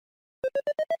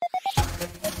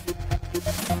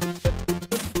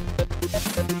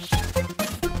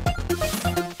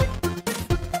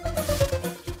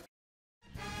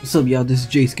What's up, y'all? This is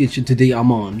JayysketchGaming and today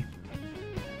I'm on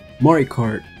Mario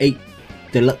Kart 8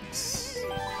 Deluxe.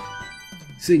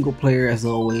 Single player as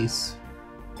always.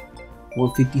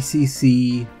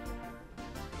 150cc.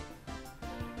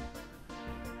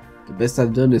 The best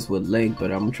I've done is with Link,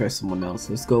 but I'm gonna try someone else.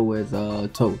 Let's go with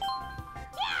Toad.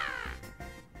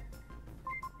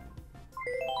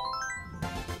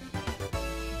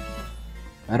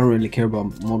 I don't really care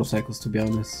about motorcycles, to be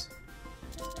honest.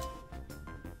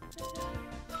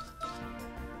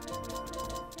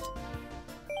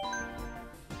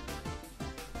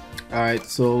 Alright,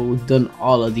 so we've done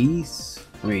all of these.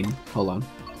 I mean, hold on.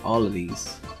 All of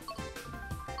these.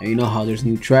 And you know how there's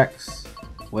new tracks?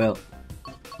 Well,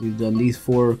 we've done these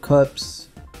 4 cups.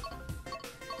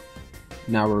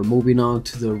 Now we're moving on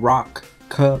to the Rock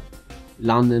Cup,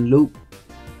 London Loop,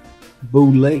 Boo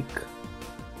Lake,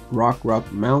 Rock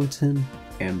Mountain,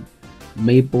 and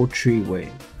Maple Tree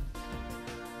Way.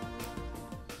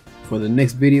 For the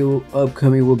next video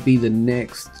upcoming will be the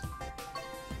next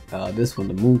this one,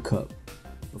 the Moon Cup.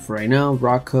 But for right now,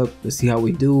 Rock Cup, let's see how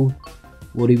we do.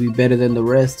 Will he be better than the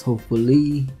rest?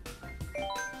 Hopefully.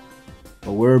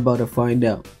 But we're about to find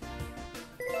out.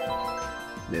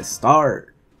 Let's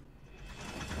start.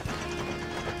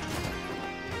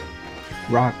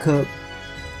 Rock Cup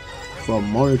from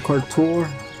Mario Kart Tour,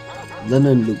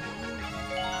 London Loop.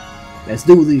 Let's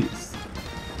do this.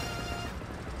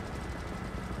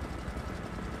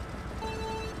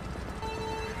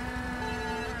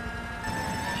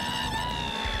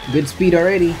 Good speed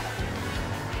already.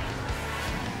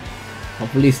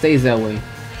 Hopefully it stays that way.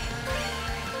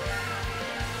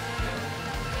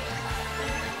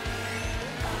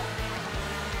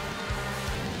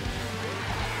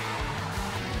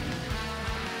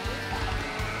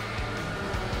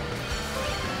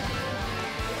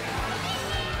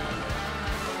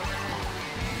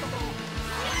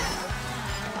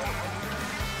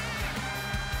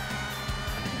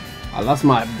 I lost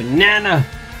my banana.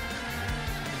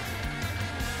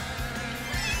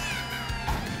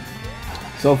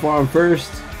 So far I'm first.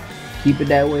 Keep it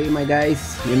that way, my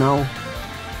guys. You know.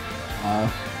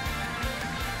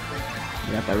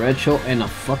 We got the red show and a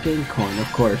fucking coin,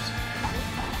 of course.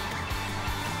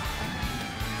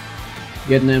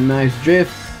 Getting them nice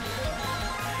drifts.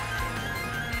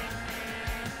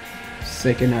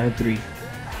 Second out of 3.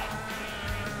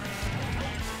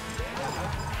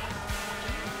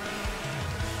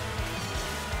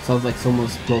 Sounds like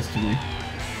someone's close to me.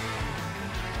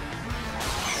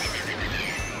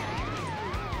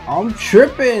 I'm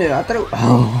tripping. I thought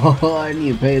I didn't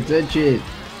even pay attention.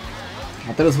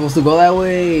 I thought it was supposed to go that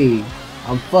way.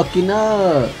 I'm fucking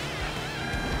up.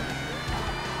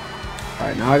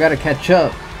 Alright, now I gotta catch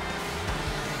up.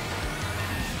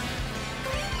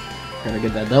 Gotta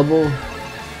get that double.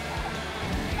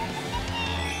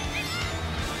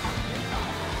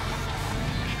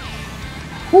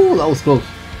 Ooh, that was close.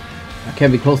 I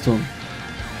can't be close to him.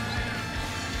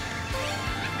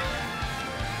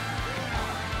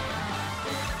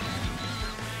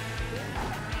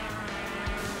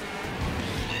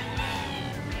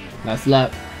 Last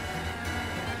lap.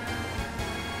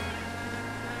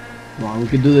 Come on, we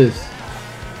can do this.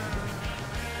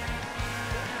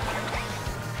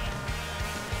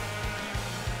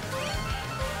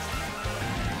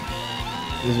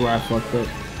 This is where I fucked up.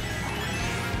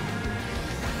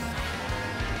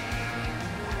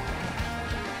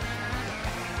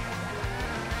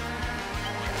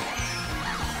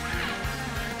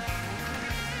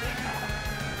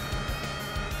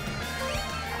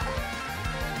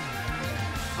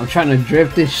 I'm trying to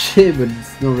drift this shit, but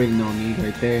it's no really no need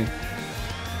right there.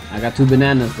 I got 2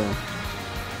 bananas though.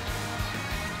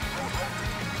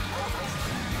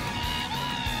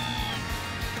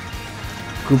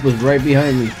 Koopa's right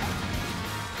behind me.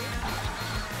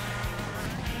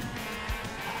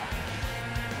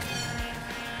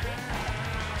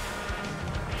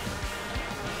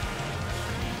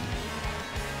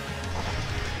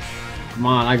 Come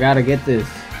on, I gotta get this.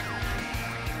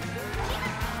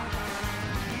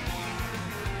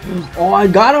 Oh, I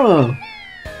got him!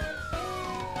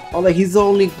 Oh, like he's the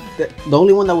only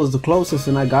one that was the closest,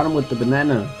 and I got him with the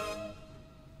banana.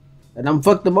 And I'm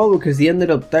fucked him over because he ended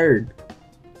up 3rd.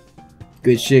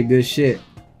 Good shit, good shit.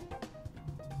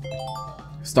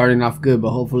 Starting off good, but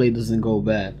hopefully it doesn't go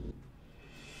bad.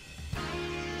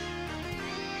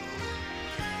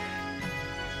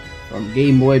 From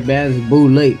Game Boy Advance, Boo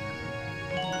Lake.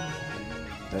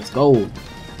 Let's go.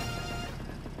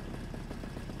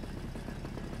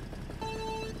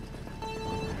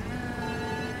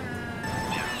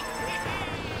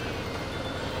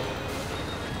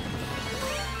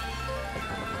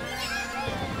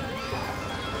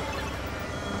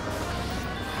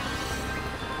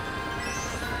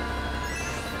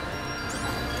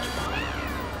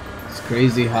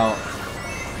 crazy how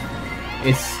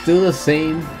it's still the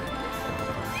same,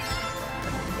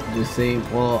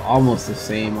 well, almost the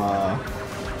same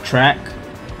track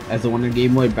as the one in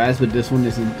Game Boy Advance, but this one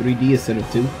is in 3D instead of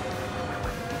 2.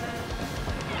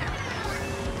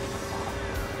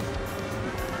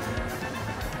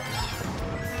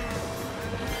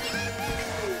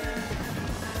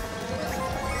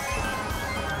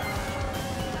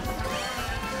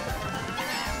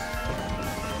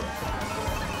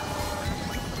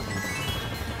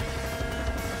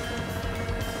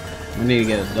 I need to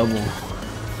get a double.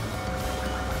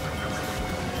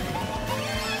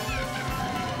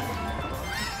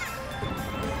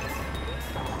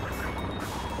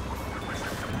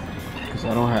 Cause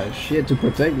I don't have shit to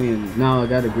protect me, and now I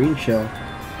got a green shell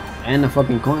and a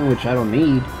fucking coin, which I don't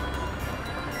need.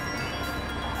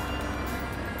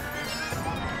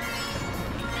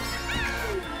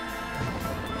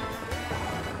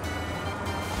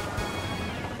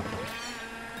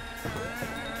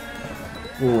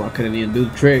 Oh, I couldn't even do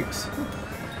the tricks.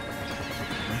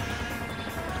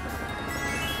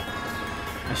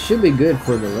 I should be good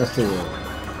for the rest of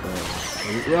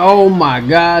the... oh my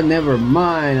god, never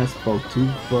mind. I spoke too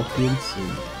fucking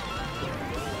soon.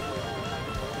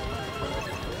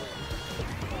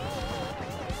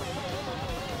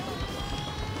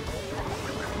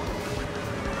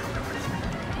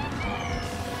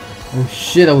 Oh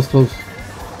shit, I was close.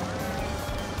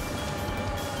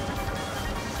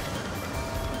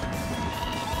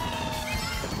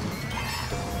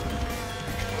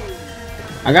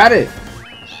 I got it!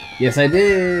 Yes, I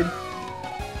did!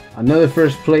 Another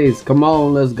first place. Come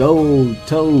on, let's go,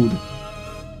 Toad.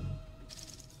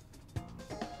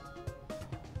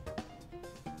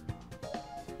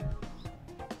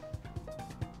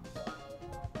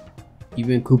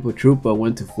 Even Koopa Troopa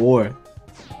went to 4.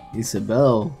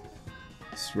 Isabelle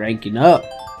is ranking up.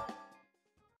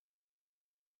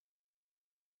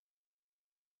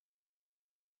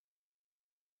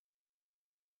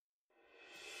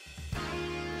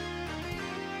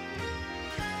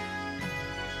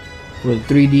 With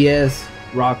 3DS,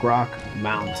 Rock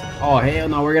Mountain. Oh hell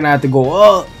no, we're gonna have to go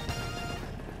up.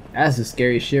 That's the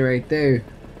scary shit right there.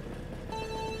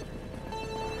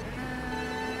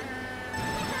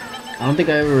 I don't think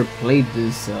I ever played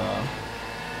this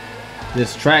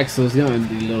this track, so it's gonna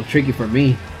be a little tricky for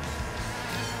me.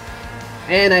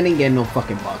 And I didn't get no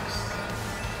fucking bucks.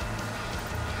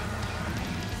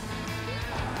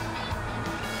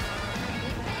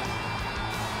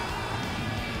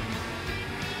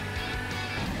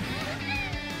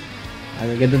 I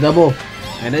gotta get the double,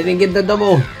 and I didn't get the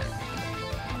double.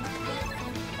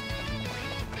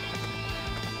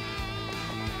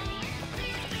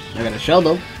 I got a shell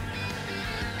though.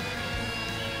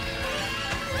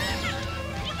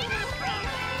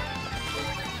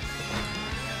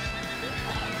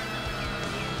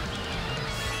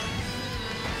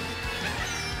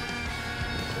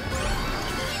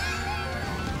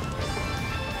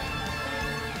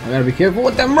 I gotta be careful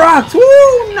with them rocks.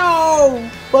 Woo! No!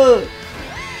 Fuck!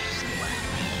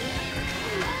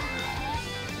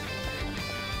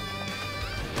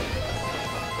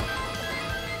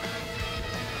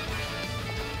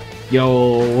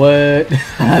 Yo, what?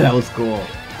 That was cool.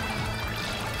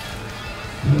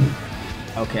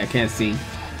 Okay, I can't see.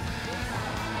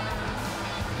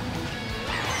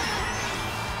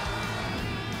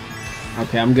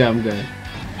 Okay, I'm good.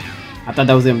 I thought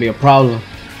that was gonna be a problem.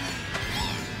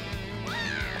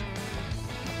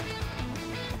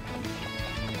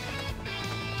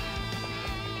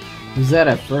 Who's that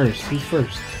at first? Who's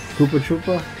first? Koopa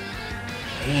Troopa?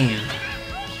 Damn.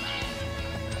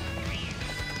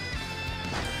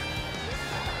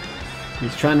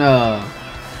 He's trying to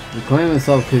reclaim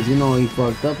himself because, you know, he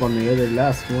fucked up on the other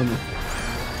last one.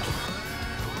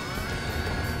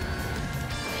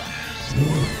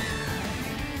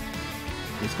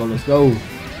 Let's go.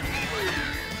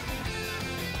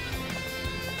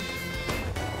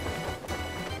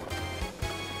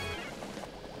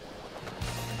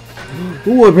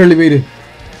 Ooh, I barely made it.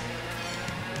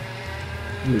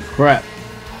 Holy crap.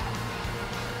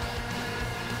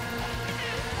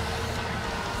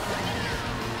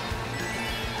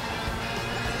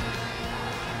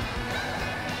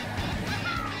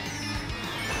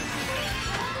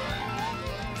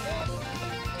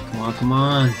 Come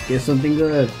on, get something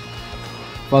good.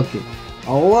 Fuck it.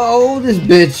 Oh, this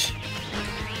bitch.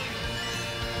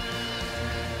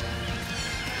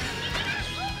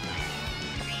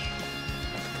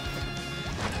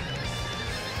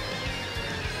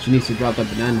 She needs to drop that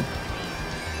banana.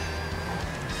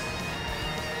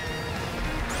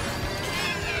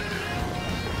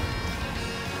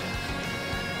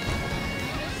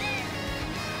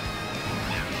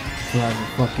 still has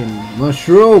a fucking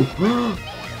mushroom.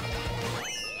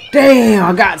 Damn,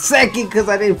 I got second because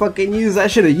I didn't fucking use it. I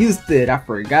should have used it. I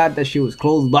forgot that shit was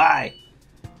close by.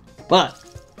 But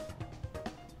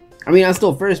I mean, I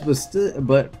still first,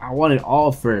 but I wanted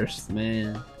all first,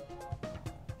 man.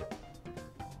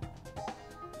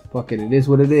 Fuck it is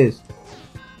what it is.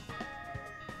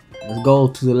 Let's go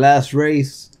to the last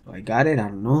race. I got it? I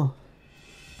don't know.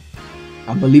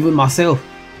 I believe in myself.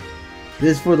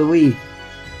 This is for the Wii.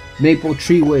 Maple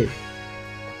Tree Way.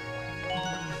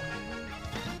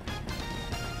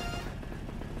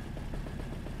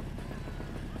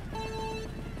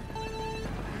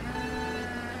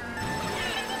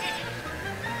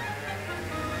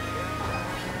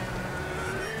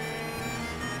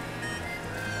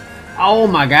 Oh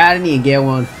my god, I need to get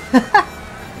one.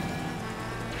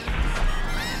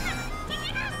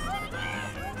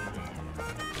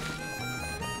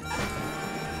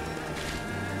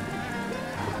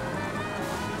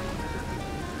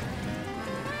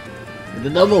 The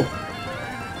double.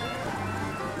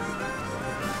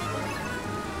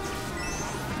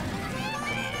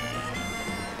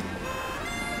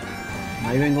 Am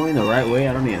I even going the right way?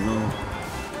 I don't even know.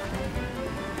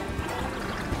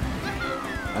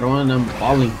 I don't want them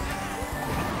falling.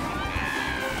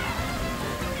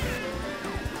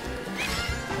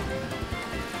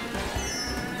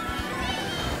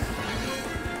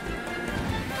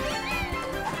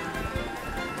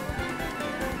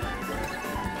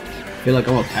 I feel like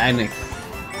I'm a panic.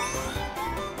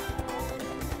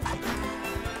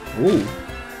 Ooh.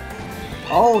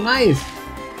 Oh, nice.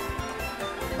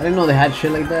 I didn't know they had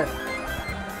shit like that.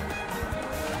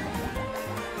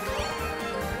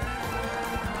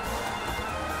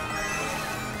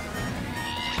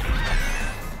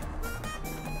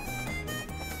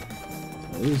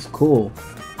 This is cool.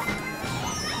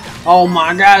 Oh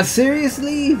my god,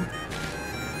 seriously?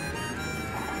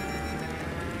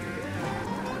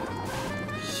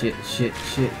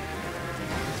 Shit.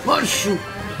 Mushroom!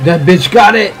 That bitch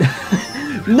got it!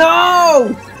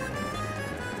 No!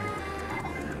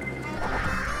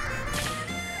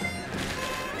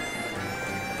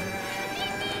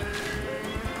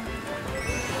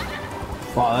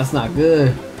 Wow, that's not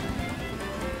good.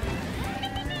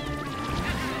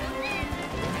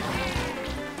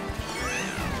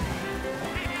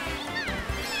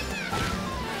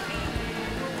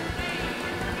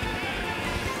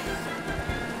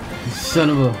 Son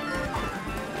of a...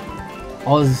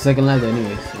 Oh, this is the second lap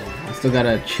anyway, so I still got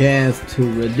a chance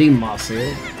to redeem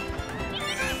myself.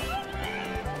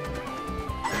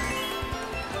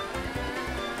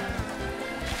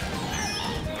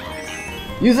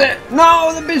 Use it!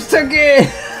 No, the bitch took it!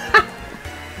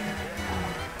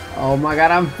 Oh my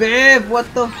god, I'm fifth! What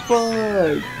the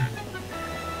fuck?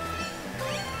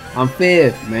 I'm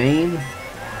fifth, man.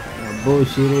 What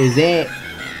bullshit is that?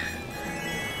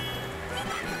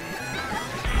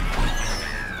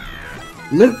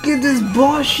 Look at this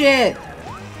bullshit!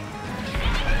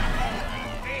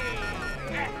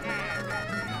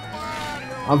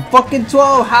 I'm fucking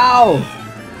 12, how?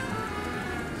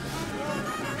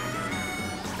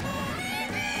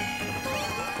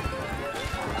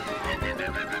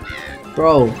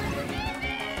 Bro.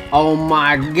 Oh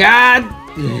my god!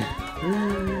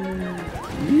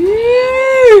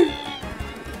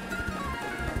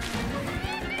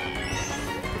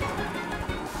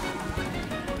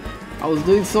 I was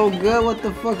doing so good, what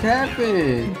the fuck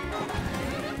happened?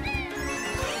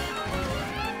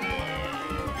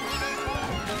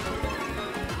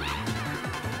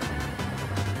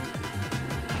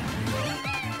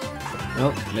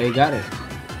 Nope, they got it.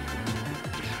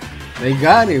 They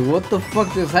got it, what the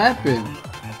fuck just happened?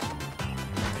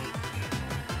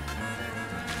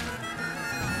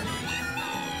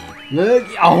 Look,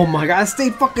 oh my god, I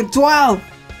stayed fucking 12!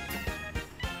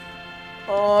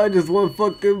 Oh, just one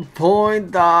fucking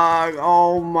point, dog.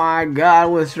 Oh my god, I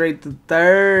went straight to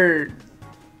third.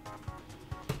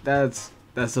 That's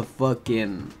a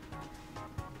fucking...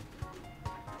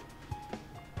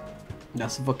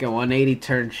 That's a fucking 180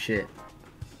 turn shit.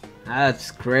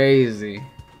 That's crazy.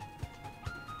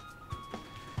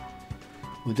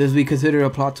 Would this be considered a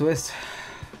plot twist?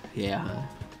 Yeah.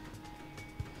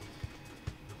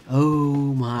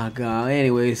 Oh my god.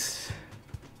 Anyways.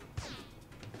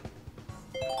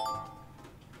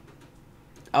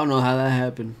 I don't know how that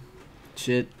happened.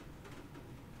 Shit.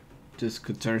 Just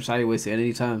could turn sideways at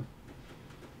any time.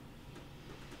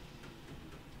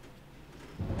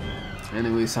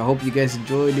 Anyways, I hope you guys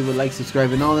enjoyed. Leave a like,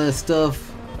 subscribe, and all that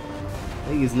stuff.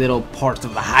 These little parts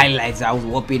of the highlights, I was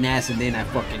whooping ass and then I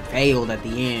fucking failed at the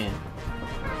end.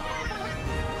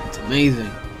 It's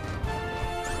amazing.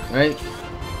 Right?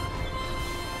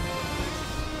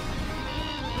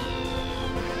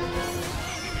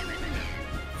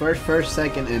 first,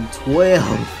 second, and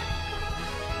 12.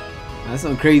 That's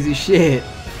some crazy shit.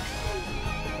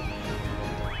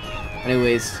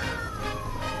 Anyways,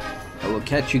 I will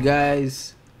catch you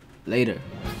guys later.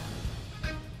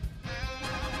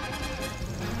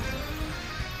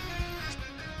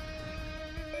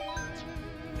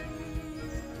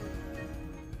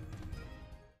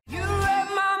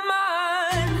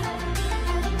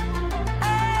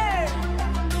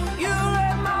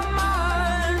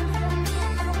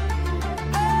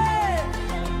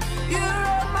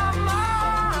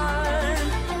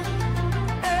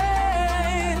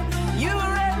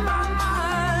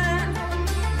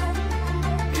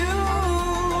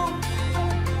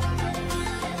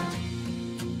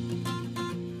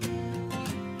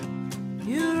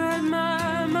 You read my